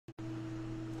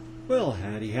Well,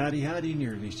 howdy,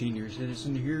 nearly senior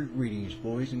citizen here. Greetings,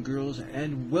 boys and girls,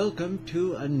 and welcome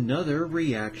to another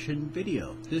reaction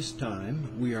video. This time,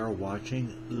 we are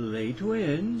watching Les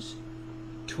Twins,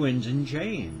 Twins in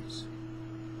Chains.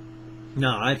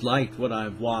 Now, I've liked what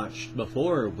I've watched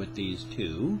before with these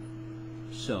two,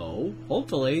 so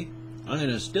hopefully, I'm going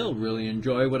to still really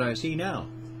enjoy what I see now.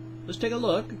 Let's take a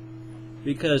look,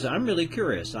 because I'm really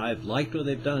curious. I've liked what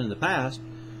they've done in the past.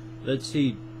 Let's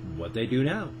see what they do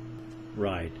now.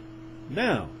 Right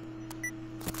now.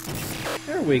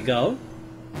 There we go.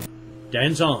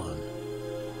 Dance on.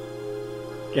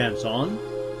 Dance on.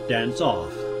 Dance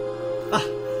off. Ah,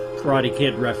 Karate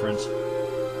Kid reference.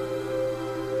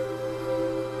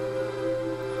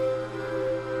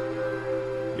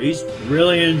 He's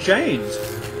really in chains.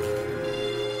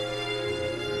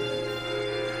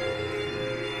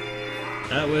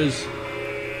 That was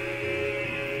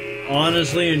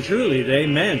honestly and truly, they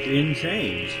meant in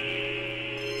chains.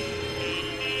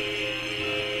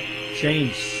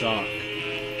 Chains suck.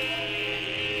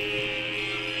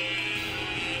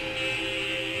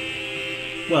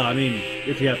 Well, I mean,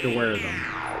 if you have to wear them.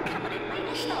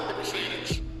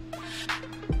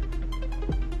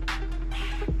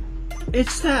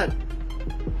 It's that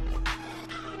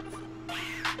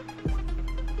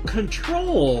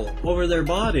control over their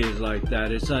bodies like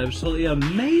that. It's absolutely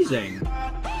amazing.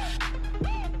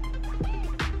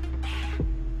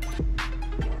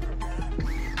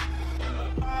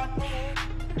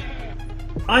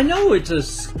 I know it's a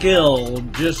skill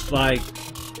just like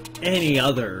any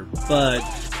other, but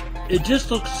it just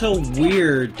looks so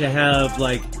weird to have,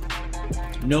 like,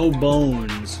 no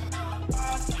bones.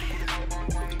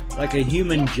 Like a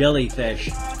human jellyfish.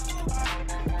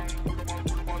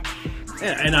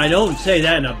 And I don't say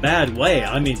that in a bad way.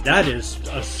 I mean, that is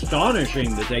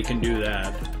astonishing that they can do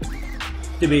that.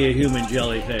 To be a human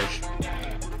jellyfish.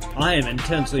 I am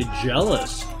intensely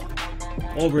jealous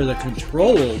over the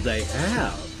control they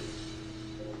have.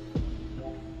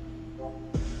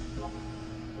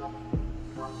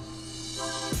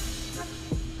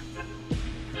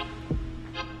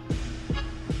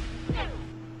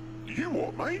 You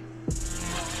what, mate?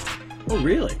 Oh,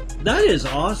 really? That is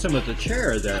awesome with the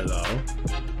chair there, though.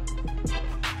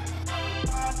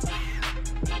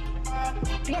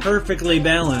 Perfectly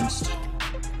balanced.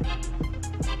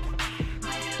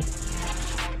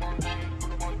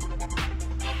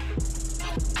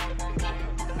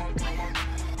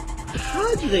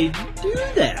 How do they do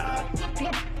that?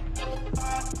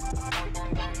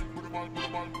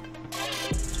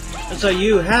 So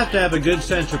you have to have a good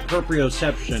sense of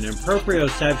proprioception, and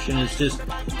proprioception is just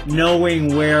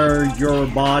knowing where your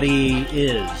body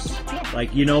is.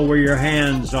 Like, you know where your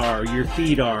hands are, your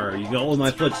feet are. You go, oh, my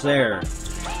foot's there.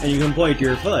 And you can point to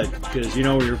your foot, because you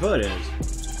know where your foot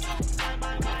is.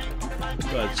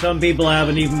 But some people have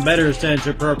an even better sense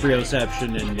of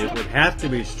proprioception, and it would have to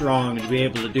be strong to be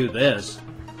able to do this.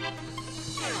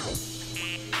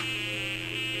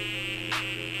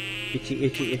 Itchy,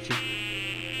 itchy, itchy.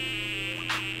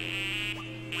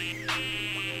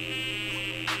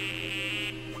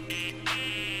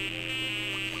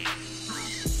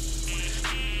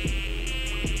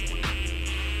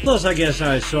 Plus, I guess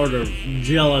I was sort of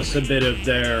jealous a bit of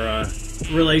their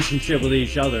relationship with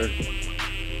each other.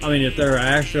 I mean, if they're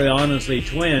actually honestly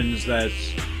twins,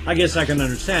 that's... I guess I can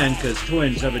understand, because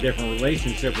twins have a different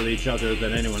relationship with each other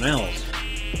than anyone else.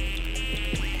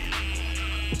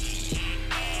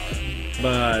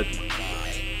 But...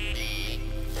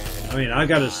 I mean, I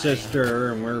got a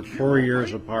sister, and we're 4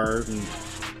 years apart, and...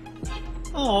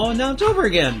 Oh, now it's over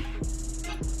again!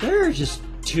 They're just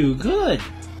too good!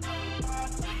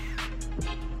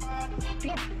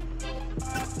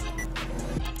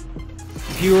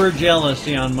 Pure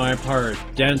jealousy on my part.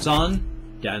 Dance on,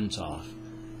 dance off.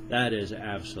 That is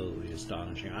absolutely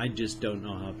astonishing. I just don't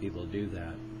know how people do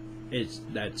that.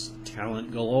 That's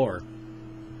talent galore.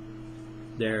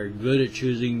 They're good at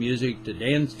choosing music to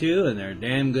dance to, and they're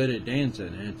damn good at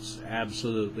dancing. It's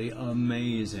absolutely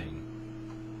amazing.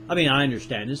 I mean, I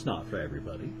understand it's not for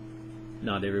everybody.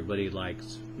 Not everybody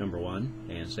likes, number one,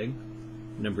 dancing.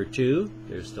 Number two,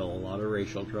 there's still a lot of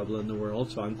racial trouble in the world,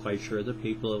 so I'm quite sure that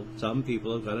some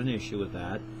people have got an issue with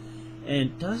that.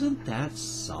 And doesn't that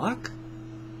suck?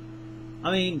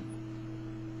 I mean,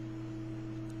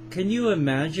 can you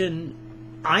imagine?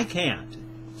 I can't.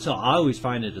 So I always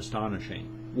find it astonishing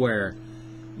where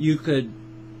you could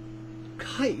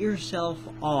cut yourself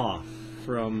off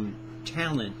from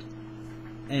talent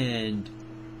and,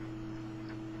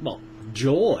 well,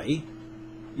 joy.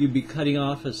 You'd be cutting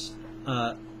off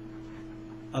a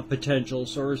potential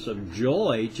source of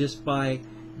joy just by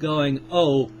going,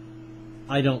 oh,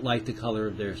 I don't like the color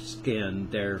of their skin,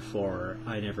 therefore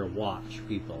I never watch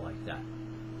people like that.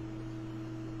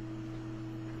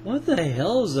 What the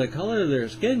hell has the color of their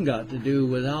skin got to do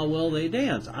with how well they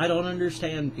dance? I don't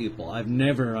understand people. I've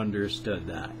never understood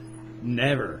that.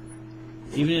 Never.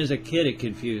 Even as a kid it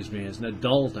confused me. As an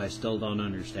adult I still don't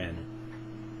understand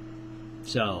it.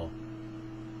 So,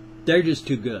 they're just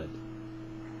too good.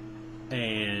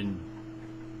 And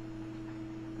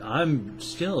I'm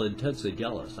still intensely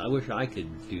jealous. I wish I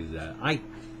could do that. I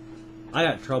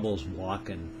got troubles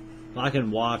walking. I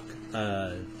can walk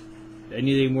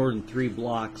anything more than 3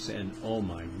 blocks, and oh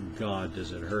my God,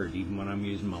 does it hurt, even when I'm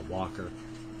using my walker.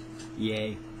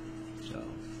 Yay. So,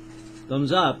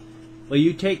 thumbs up. Well,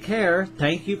 you take care.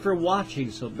 Thank you for watching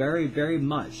so very, very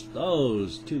much.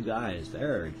 Those 2 guys,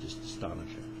 they're just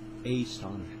astonishing.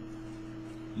 Astonishing.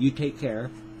 You take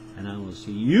care, and I will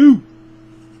see you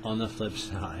on the flip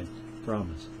side.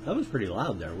 Promise. That was pretty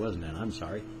loud there, wasn't it? I'm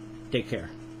sorry. Take care.